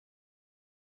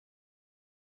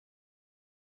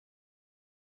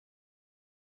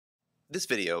This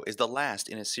video is the last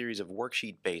in a series of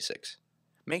worksheet basics.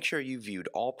 Make sure you viewed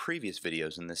all previous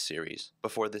videos in this series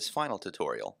before this final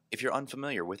tutorial if you're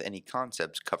unfamiliar with any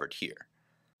concepts covered here.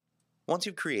 Once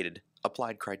you've created,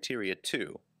 applied criteria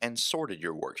to, and sorted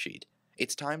your worksheet,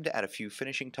 it's time to add a few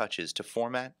finishing touches to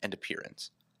format and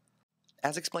appearance.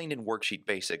 As explained in Worksheet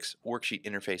Basics, Worksheet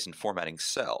Interface and Formatting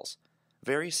Cells,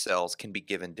 various cells can be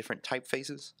given different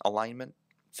typefaces, alignment,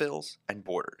 fills, and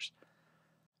borders.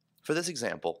 For this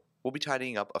example, we'll be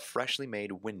tidying up a freshly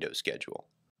made window schedule.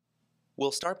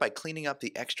 We'll start by cleaning up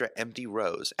the extra empty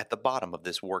rows at the bottom of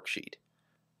this worksheet.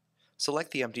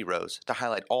 Select the empty rows to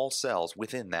highlight all cells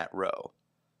within that row.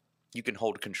 You can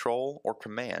hold Control or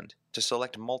Command to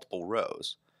select multiple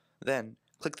rows. Then,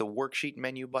 click the Worksheet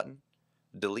menu button,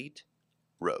 Delete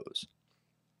Rows.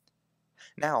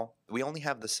 Now, we only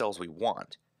have the cells we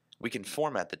want. We can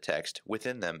format the text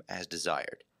within them as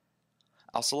desired.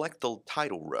 I'll select the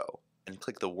title row and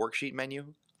click the Worksheet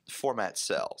menu, Format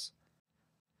Cells.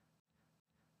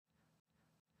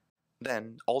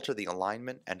 Then, alter the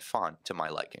alignment and font to my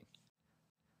liking.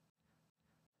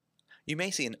 You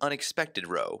may see an unexpected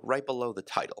row right below the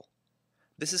title.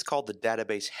 This is called the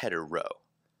database header row.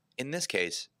 In this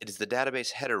case, it is the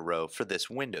database header row for this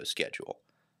window schedule.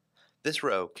 This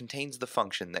row contains the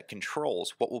function that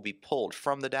controls what will be pulled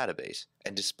from the database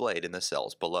and displayed in the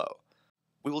cells below.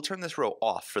 We will turn this row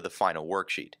off for the final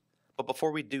worksheet, but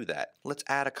before we do that, let's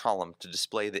add a column to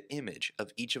display the image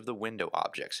of each of the window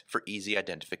objects for easy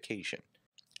identification.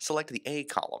 Select the A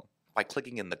column by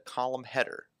clicking in the column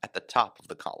header at the top of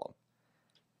the column.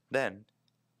 Then,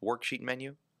 Worksheet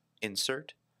menu,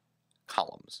 Insert,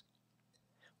 Columns.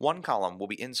 One column will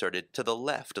be inserted to the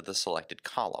left of the selected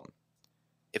column.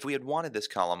 If we had wanted this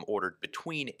column ordered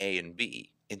between A and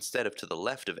B instead of to the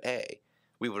left of A,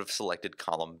 we would have selected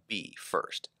column B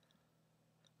first.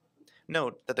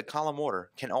 Note that the column order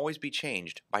can always be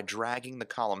changed by dragging the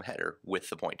column header with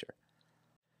the pointer.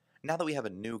 Now that we have a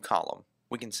new column,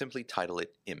 we can simply title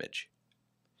it Image.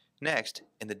 Next,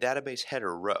 in the database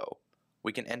header row,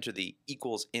 we can enter the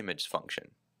equals image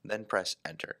function, then press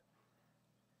Enter.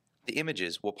 The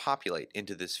images will populate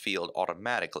into this field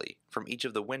automatically from each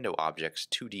of the window object's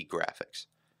 2D graphics.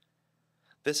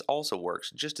 This also works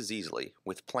just as easily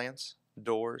with plants,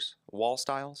 doors, wall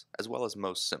styles, as well as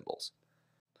most symbols.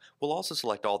 We'll also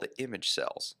select all the image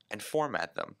cells and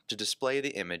format them to display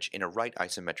the image in a right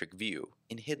isometric view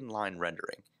in hidden line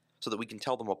rendering so that we can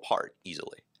tell them apart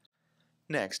easily.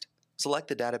 Next, select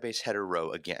the database header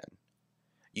row again.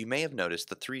 You may have noticed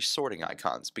the three sorting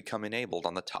icons become enabled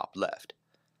on the top left.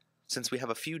 Since we have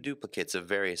a few duplicates of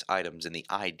various items in the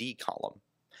ID column,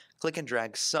 click and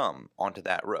drag some onto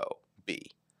that row,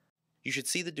 B. You should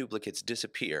see the duplicates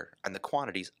disappear and the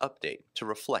quantities update to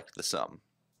reflect the sum.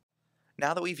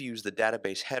 Now that we've used the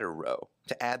database header row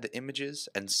to add the images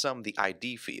and sum the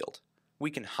ID field,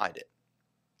 we can hide it.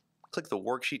 Click the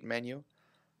Worksheet menu,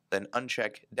 then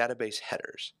uncheck Database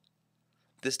Headers.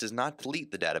 This does not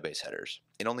delete the database headers,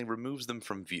 it only removes them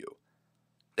from view.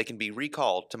 They can be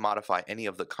recalled to modify any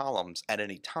of the columns at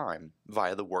any time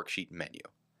via the Worksheet menu.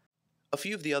 A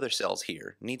few of the other cells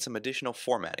here need some additional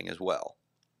formatting as well.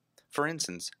 For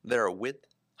instance, there are width,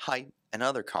 height, and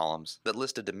other columns that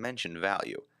list a dimension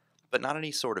value, but not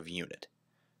any sort of unit.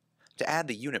 To add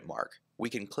the unit mark, we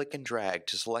can click and drag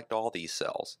to select all these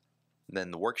cells,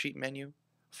 then the Worksheet menu,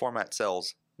 Format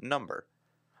Cells, Number,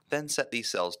 then set these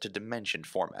cells to dimension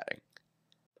formatting.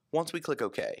 Once we click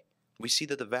OK, we see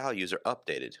that the values are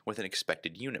updated with an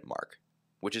expected unit mark,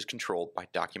 which is controlled by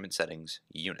Document Settings,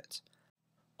 Units.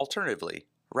 Alternatively,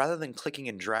 rather than clicking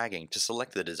and dragging to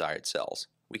select the desired cells,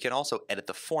 we can also edit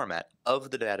the format of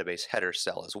the database header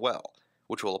cell as well,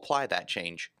 which will apply that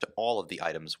change to all of the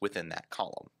items within that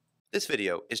column. This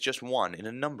video is just one in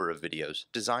a number of videos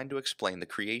designed to explain the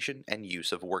creation and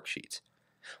use of worksheets.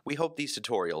 We hope these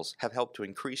tutorials have helped to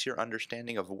increase your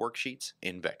understanding of worksheets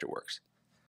in Vectorworks.